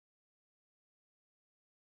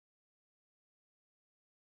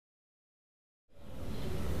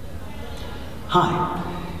Hi.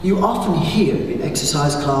 You often hear in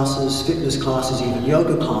exercise classes, fitness classes, even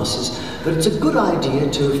yoga classes, that it's a good idea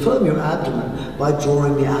to firm your abdomen by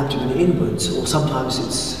drawing the abdomen inwards, or sometimes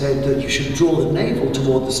it's said that you should draw the navel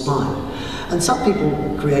toward the spine. And some people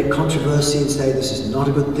create controversy and say this is not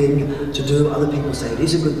a good thing to do. Other people say it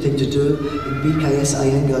is a good thing to do. In BKS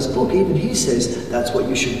Iyengar's book, even he says that's what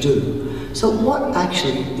you should do. So what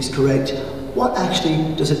actually is correct? What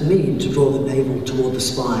actually does it mean to draw the navel toward the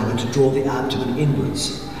spine and to draw the abdomen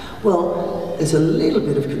inwards? Well, there's a little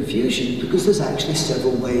bit of confusion because there's actually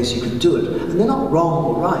several ways you can do it. And they're not wrong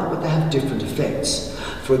or right, but they have different effects.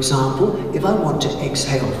 For example, if I want to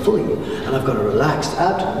exhale fully and I've got a relaxed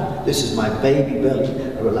abdomen, this is my baby belly,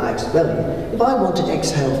 a relaxed belly. If I want to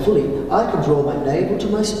exhale fully, I can draw my navel to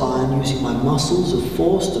my spine using my muscles of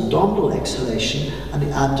forced abdominal exhalation, and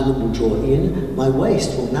the abdomen will draw in, my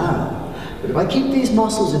waist will narrow. But if I keep these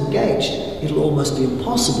muscles engaged, it'll almost be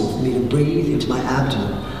impossible for me to breathe into my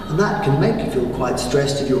abdomen. And that can make you feel quite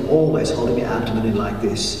stressed if you're always holding your abdomen in like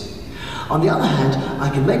this. On the other hand, I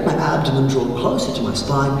can make my abdomen draw closer to my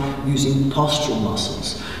spine using postural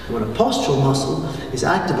muscles. And when a postural muscle is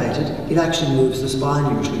activated, it actually moves the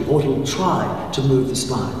spine usually, or it'll try to move the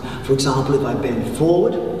spine. For example, if I bend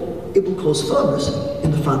forward, it will cause firmness in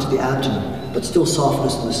the front of the abdomen, but still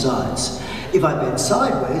softness in the sides. If I bend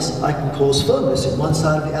sideways, I can cause firmness in one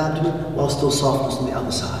side of the abdomen while still softness on the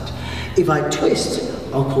other side. If I twist,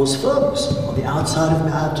 I'll cause firmness on the outside of my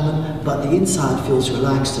abdomen, but the inside feels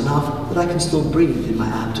relaxed enough that I can still breathe in my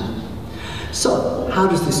abdomen. So, how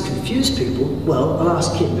does this confuse people? Well, I'll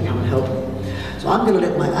ask Kim to come and help me. So I'm going to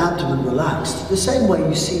let my abdomen relax, the same way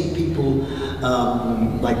you see people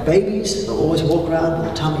like babies, they'll always walk around with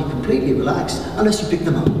their tummy completely relaxed unless you pick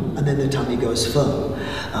them up and then their tummy goes firm.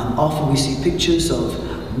 Often we see pictures of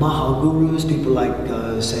Mahagurus, people like,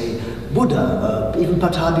 say, Buddha, even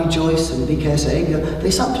Patabi Joyce and BKS Iyengar,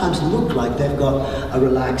 they sometimes look like they've got a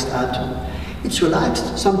relaxed abdomen. It's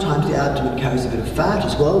relaxed. Sometimes the abdomen carries a bit of fat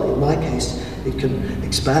as well. In my case, it can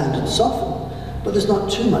expand and soften, but there's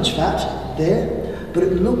not too much fat there, but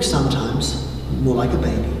it looks sometimes more like a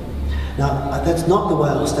baby. Now, that's not the way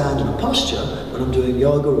I'll stand in a posture when I'm doing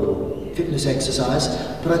yoga or fitness exercise,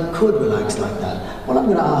 but I could relax like that. What I'm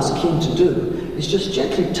going to ask Kim to do is just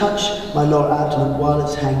gently touch my lower abdomen while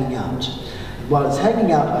it's hanging out. While it's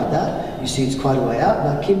hanging out like that, you see it's quite a way out.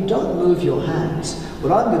 Now, Kim, don't move your hands.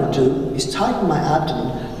 What I'm going to do is tighten my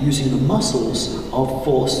abdomen using the muscles of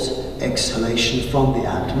forced exhalation from the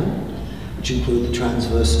abdomen, which include the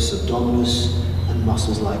transversus abdominis and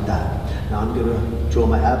muscles like that. Now I'm going to draw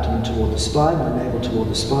my abdomen toward the spine, my navel toward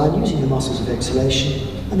the spine, using the muscles of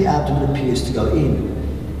exhalation, and the abdomen appears to go in.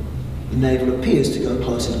 The navel appears to go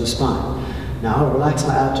closer to the spine. Now I'll relax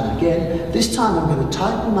my abdomen again. This time I'm going to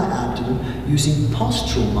tighten my abdomen using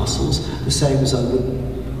postural muscles, the same as I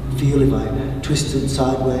would feel if I twisted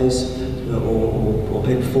sideways or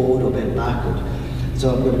bent forward or bent backward.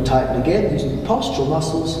 So I'm going to tighten again using postural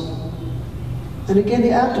muscles. And again,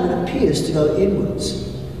 the abdomen appears to go inwards.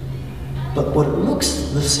 But what it looks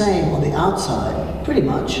the same on the outside, pretty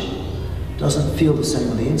much, doesn't feel the same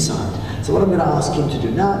on the inside. So what I'm going to ask him to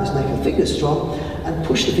do now is make the fingers strong and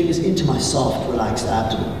push the fingers into my soft, relaxed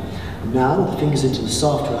abdomen. And now, with the fingers into the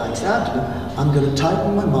soft, relaxed abdomen, I'm going to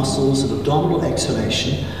tighten my muscles of abdominal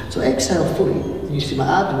exhalation. So exhale fully, and you see my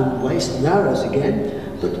abdomen waist narrows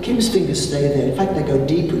again, but Kim's fingers stay there. In fact, they go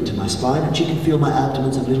deeper into my spine, and she can feel my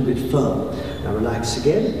abdomen's a little bit firm. Now relax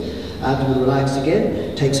again. Abdomen relaxed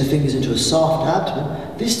again, takes her fingers into a soft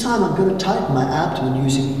abdomen. This time I'm going to tighten my abdomen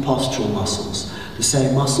using postural muscles, the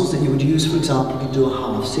same muscles that you would use, for example, if you do a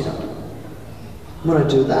half sit-up. When I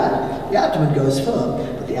do that, the abdomen goes firm,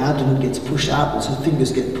 but the abdomen gets pushed outwards, and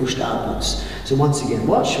fingers get pushed outwards. So once again,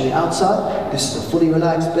 watch from the outside. This is a fully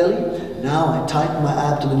relaxed belly. Now I tighten my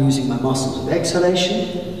abdomen using my muscles of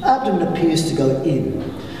exhalation. Abdomen appears to go in.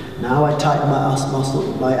 Now I tighten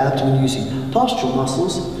my abdomen using postural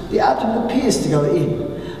muscles. The abdomen appears to go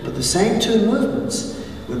in, but the same two movements,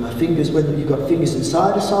 when you've got fingers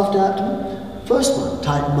inside a soft abdomen, first one,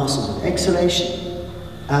 tighten muscles of exhalation,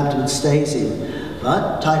 abdomen stays in.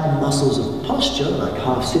 But tighten muscles of posture, like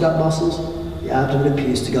half sit-up muscles, the abdomen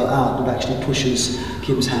appears to go out and actually pushes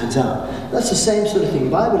Kim's hands out. That's the same sort of thing.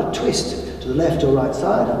 If I were to twist to the left or right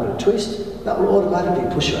side, I'm going to twist, that will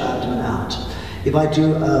automatically push your abdomen out. If I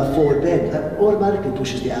do a forward bend, that automatically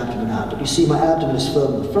pushes the abdomen out. But you see my abdomen is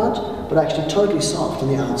firm in the front, but actually totally soft on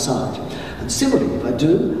the outside. And similarly, if I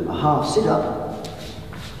do a half sit-up,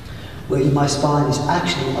 where my spine is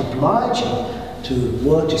actually obliging to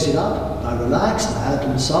work to sit up, I relax, my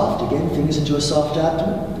abdomen soft, again, fingers into a soft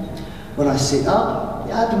abdomen. When I sit up, the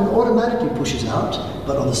the abdomen automatically pushes out,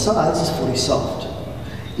 but on the sides it's fully soft.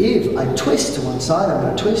 If I twist to one side, I'm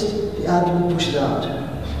going to twist, the abdomen pushes out.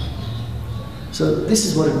 So this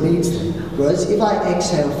is what it means then. Whereas if I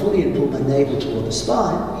exhale fully and pull my navel toward the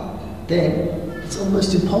spine, then it's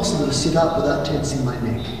almost impossible to sit up without tensing my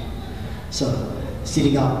neck. So,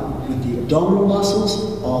 sitting up with the abdominal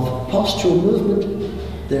muscles of postural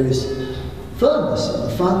movement, there is firmness in the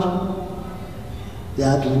front, the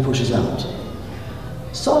abdomen pushes out.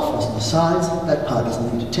 Softness on the sides, that part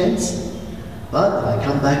doesn't need to tense. But if I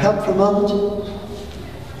come back up for a moment,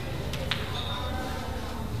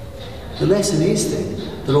 the lesson is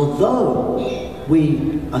then that although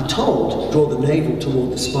we are told draw the navel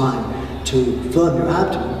toward the spine to firm your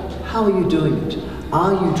abdomen, how are you doing it?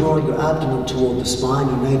 Are you drawing your abdomen toward the spine,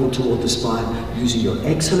 your navel toward the spine, using your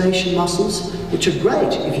exhalation muscles, which are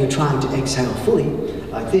great if you're trying to exhale fully,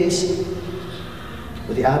 like this,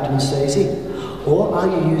 where the abdomen stays in? Or are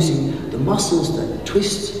you using the muscles that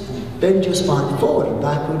twist and bend your spine forward and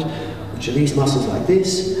backward, which are these muscles like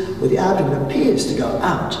this, where the abdomen appears to go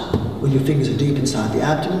out when your fingers are deep inside the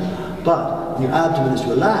abdomen, but when your abdomen is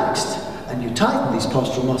relaxed and you tighten these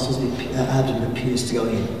postural muscles, the abdomen appears to go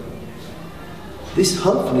in. This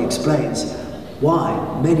hopefully explains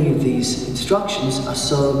why many of these instructions are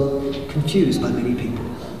so confused by many people.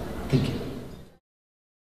 Thank you.